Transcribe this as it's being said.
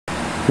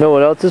know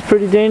what else is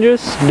pretty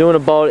dangerous? Doing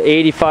about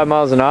 85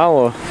 miles an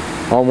hour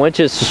on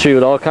Winchester Street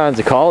with all kinds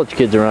of college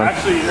kids around.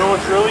 Actually, you know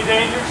what's really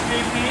dangerous,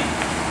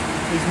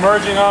 JP? He's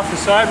merging off the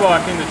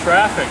sidewalk into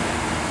traffic.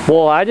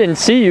 Well, I didn't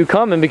see you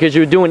coming because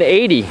you were doing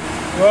 80.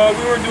 Well,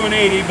 we were doing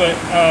 80, but...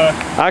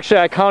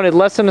 Actually, I counted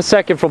less than a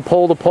second from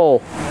pole to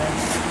pole.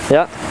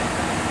 Yeah.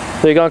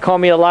 So you're gonna call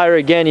me a liar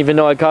again, even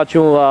though I caught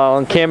you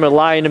on camera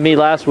lying to me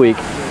last week.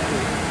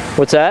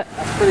 What's that?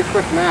 That's pretty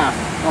quick math.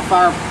 How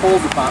far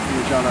poles apart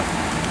from each other?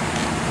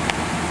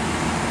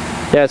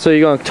 Yeah, so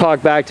you're gonna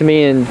talk back to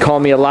me and call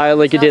me a liar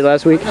like you did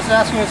last week? I'm just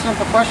asking you a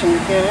simple question you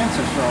can't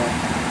answer,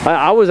 so...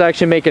 I was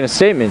actually making a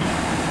statement.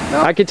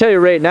 No. I can tell you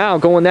right now,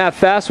 going that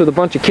fast with a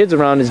bunch of kids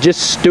around is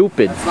just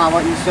stupid. That's not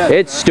what you said.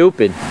 It's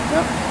stupid.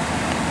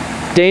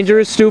 Yep. Danger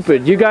is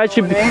stupid. You guys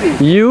should,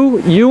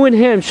 you and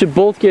him should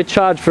both get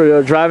charged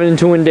for driving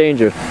into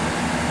danger.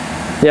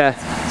 Yeah.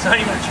 It's not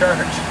even a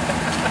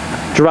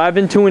charge.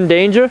 Driving to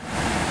danger?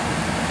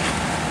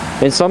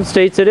 In some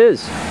states it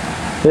is.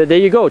 There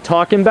you go,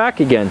 talking back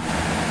again.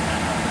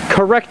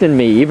 Correcting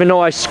me, even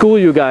though I school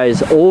you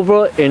guys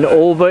over and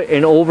over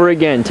and over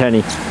again,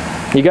 Tenny.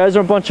 You guys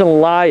are a bunch of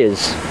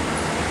liars.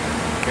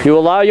 You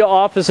allow your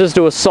officers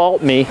to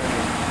assault me,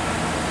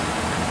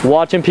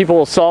 watching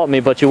people assault me,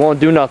 but you won't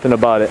do nothing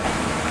about it.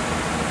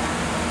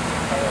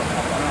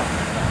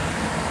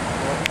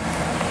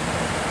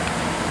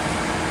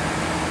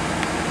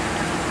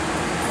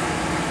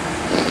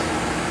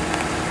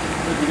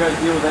 Did you guys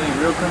deal with any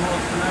real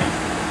criminals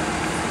tonight?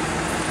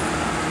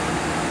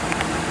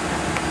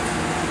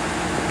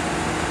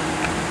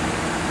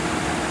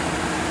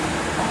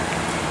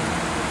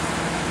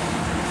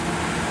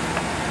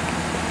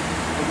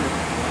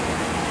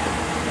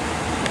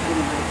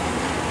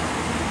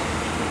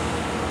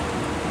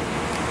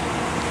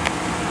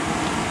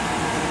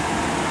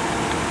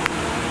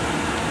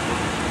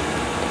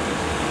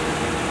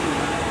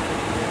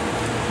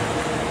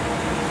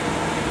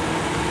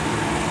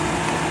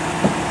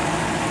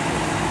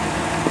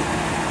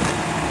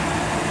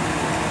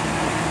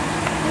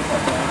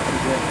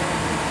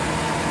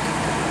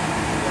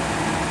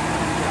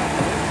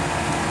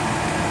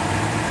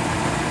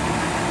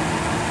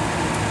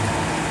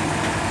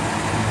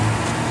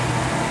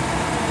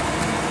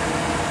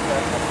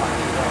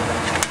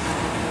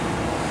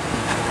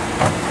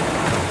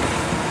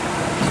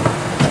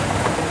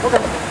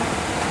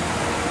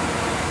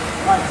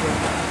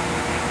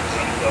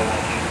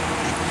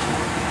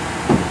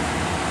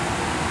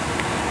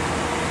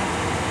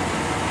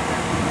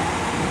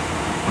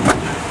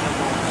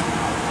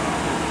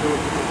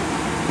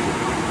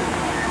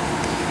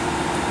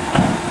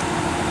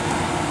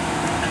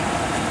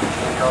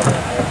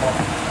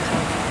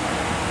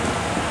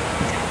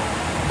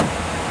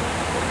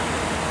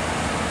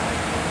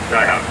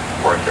 I have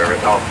work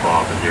service. I'll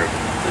follow up with you.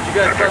 Did you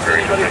guys arrest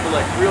anybody for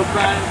like real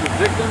crimes with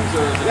victims,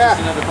 or is it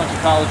just another bunch of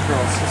college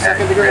girls?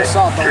 Second degree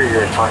assault.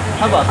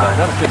 How about that?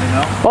 That was good to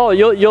know. Oh,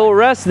 you'll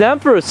arrest them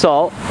for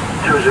assault.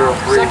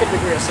 203. Second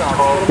degree assault.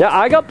 Yeah,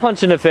 I got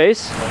punched in the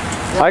face.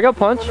 I got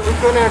punched. We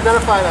couldn't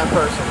identify that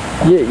person.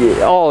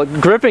 Yeah. Oh,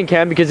 Griffin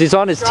can because he's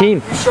on his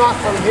team. You shot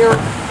from here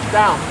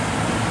down.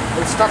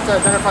 It's tough to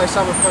identify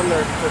someone from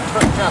their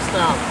chest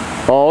down.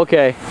 Oh,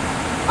 okay.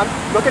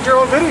 Look at your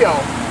own video.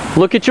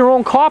 Look at your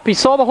own cop. He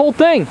saw the whole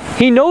thing.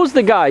 He knows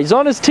the guy. He's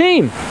on his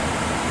team.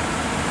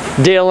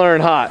 Dale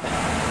Earnhardt.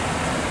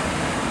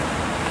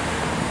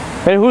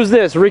 And who's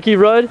this? Ricky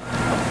Rudd?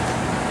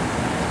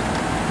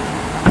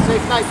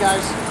 Safe night,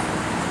 guys.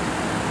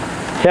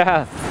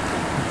 Yeah.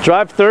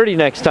 Drive 30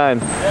 next time.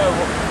 Yeah,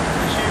 well,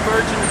 did she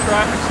emerge into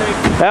traffic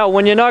safety? Yeah,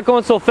 when you're not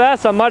going so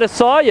fast, I might have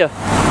saw you.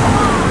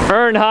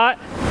 Earnhardt.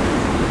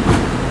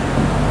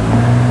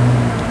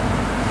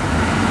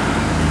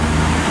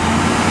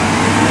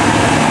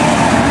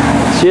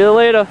 See you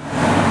later.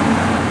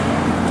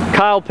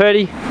 Kyle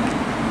Petty.